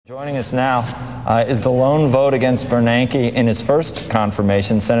Joining us now is the lone vote against Bernanke in his first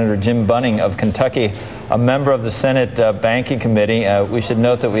confirmation, Senator Jim Bunning of Kentucky, a member of the Senate Banking Committee. We should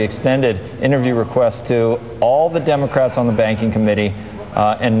note that we extended interview requests to all the Democrats on the Banking Committee,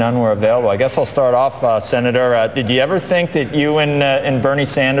 and none were available. I guess I'll start off, Senator. Did you ever think that you and Bernie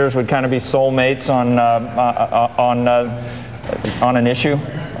Sanders would kind of be soulmates on an issue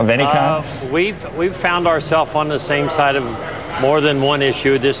of any kind? We've found ourselves on the same side of more than one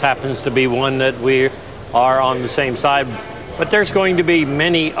issue. This happens to be one that we are on the same side, but there's going to be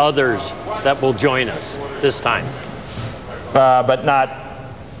many others that will join us this time. But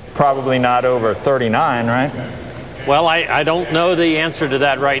probably not over 39, right? Well, I don't know the answer to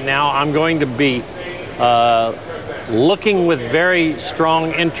that right now. I'm going to be looking with very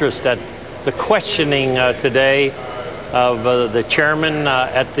strong interest at the questioning today of the chairman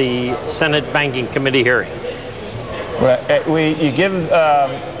at the Senate Banking Committee hearing. Well, you give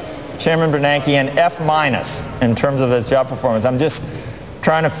Chairman Bernanke an F- in terms of his job performance. I'm just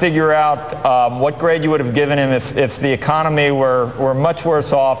trying to figure out what grade you would have given him if the economy were much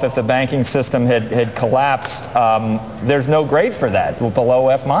worse off, if the banking system had collapsed. There's no grade for that below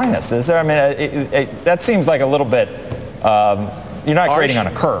F-, is there? I mean, that seems like a little bit, you're not grading on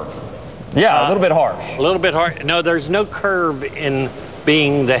a curve. Yeah, a little bit harsh. A little bit harsh. No, there's no curve in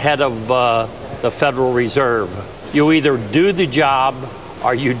being the head of the Federal Reserve. You either do the job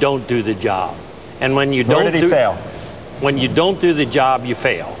or you don't do the job. And when you don't fail? When you don't do the job, you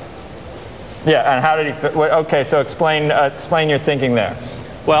fail. Yeah, and how did he fail? Okay, so explain your thinking there.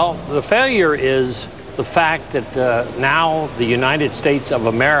 Well, the failure is the fact that now the United States of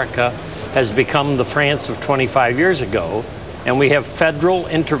America has become the France of 25 years ago, and we have federal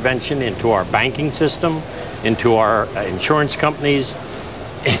intervention into our banking system, into our insurance companies,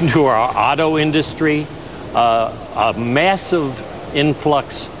 into our auto industry, a massive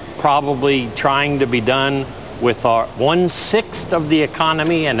influx probably trying to be done with our 1/6 of the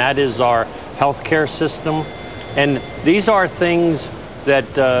economy, and that is our healthcare system. And these are things that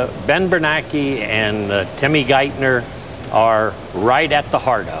Ben Bernanke and Timmy Geithner are right at the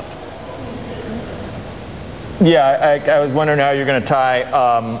heart of. Yeah, I was wondering how you're going to tie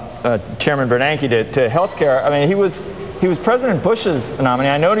Chairman Bernanke to healthcare. I mean, he was President Bush's nominee.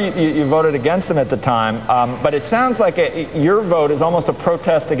 I know you voted against him at the time, but it sounds like your vote is almost a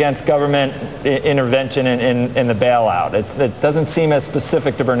protest against government intervention in the bailout. It doesn't seem as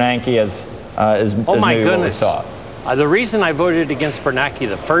specific to Bernanke as oh my maybe goodness. What we thought. The reason I voted against Bernanke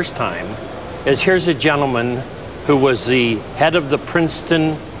the first time is here's a gentleman who was the head of the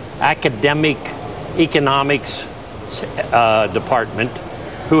Princeton academic economics department,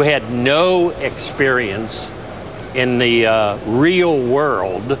 who had no experience in the real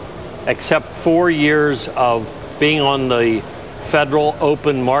world except 4 years of being on the Federal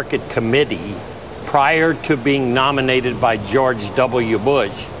Open Market Committee prior to being nominated by George W.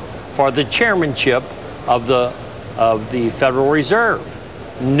 Bush for the chairmanship of the Federal Reserve.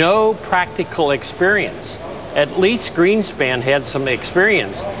 No practical experience. At least Greenspan had some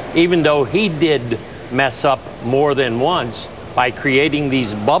experience, even though he did mess up more than once by creating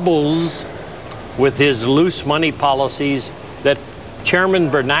these bubbles with his loose money policies that Chairman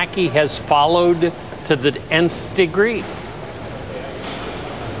Bernanke has followed to the nth degree.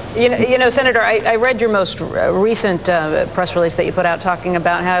 You know, Senator, I read your most recent press release that you put out talking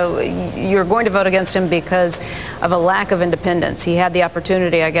about how you're going to vote against him because of a lack of independence. He had the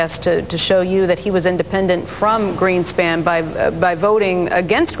opportunity, I guess, to show you that he was independent from Greenspan by voting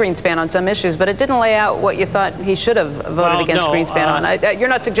against Greenspan on some issues, but it didn't lay out what you thought he should have voted against Greenspan on. You're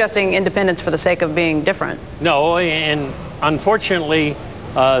not suggesting independence for the sake of being different. No, and unfortunately,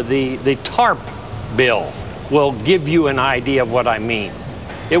 the TARP bill will give you an idea of what I mean.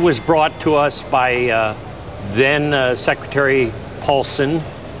 It was brought to us by then Secretary Paulson,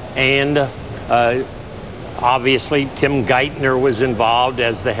 and obviously Tim Geithner was involved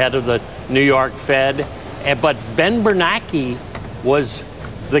as the head of the New York Fed. But Ben Bernanke was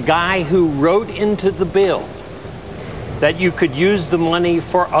the guy who wrote into the bill that you could use the money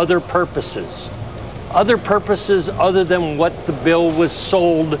for other purposes other than what the bill was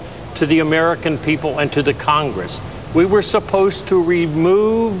sold to the American people and to the Congress. We were supposed to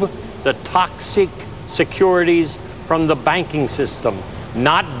remove the toxic securities from the banking system,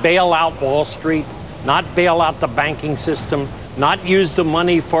 not bail out Wall Street, not bail out the banking system, not use the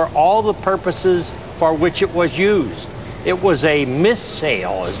money for all the purposes for which it was used. It was a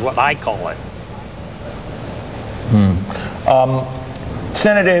missale, is what I call it.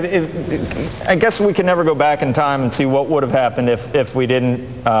 Senator, I guess we can never go back in time and see what would have happened if we didn't.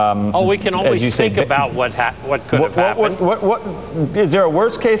 We can always think about what could have happened. What is there a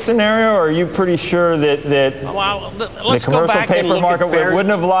worst case scenario, or are you pretty sure that the commercial paper market wouldn't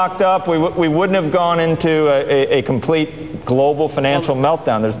have locked up? We wouldn't have gone into a complete global financial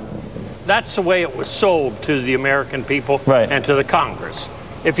meltdown. That's the way it was sold to the American people and to the Congress.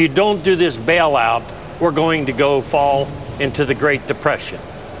 If you don't do this bailout, we're going to fall into the Great Depression.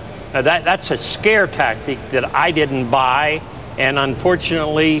 Now that's a scare tactic that I didn't buy, and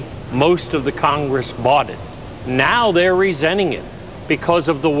unfortunately most of the Congress bought it. Now they're resenting it because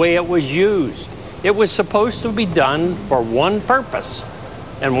of the way it was used. It was supposed to be done for one purpose,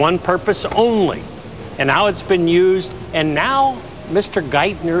 and one purpose only. And now it's been used, and now Mr.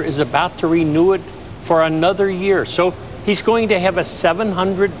 Geithner is about to renew it for another year. So he's going to have a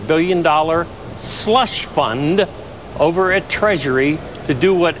 $700 billion slush fund over at Treasury to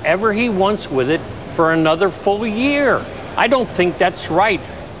do whatever he wants with it for another full year. I don't think that's right.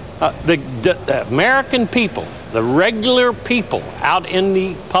 The American people, the regular people out in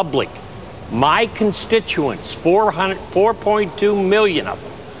the public, my constituents, 4.2 million of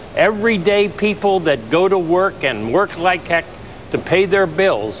them, everyday people that go to work and work like heck to pay their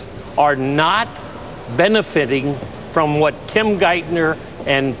bills, are not benefiting from what Tim Geithner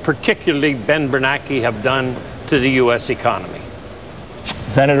and particularly Ben Bernanke have done to the U.S. economy.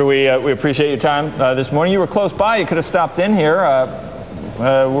 Senator, we appreciate your time this morning. You were close by. You could have stopped in here.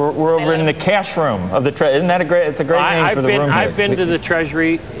 We're over in the cash room of the Treasury. Isn't that a great? It's a great name for the room here. I've been to the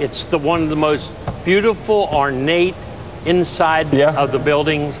Treasury. It's one of the most beautiful, ornate inside of the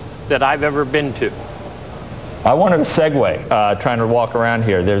buildings that I've ever been to. I wanted a segue trying to walk around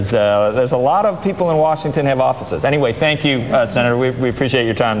here. There's a lot of people in Washington have offices. Anyway, thank you, Senator. We appreciate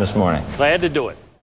your time this morning. Glad to do it.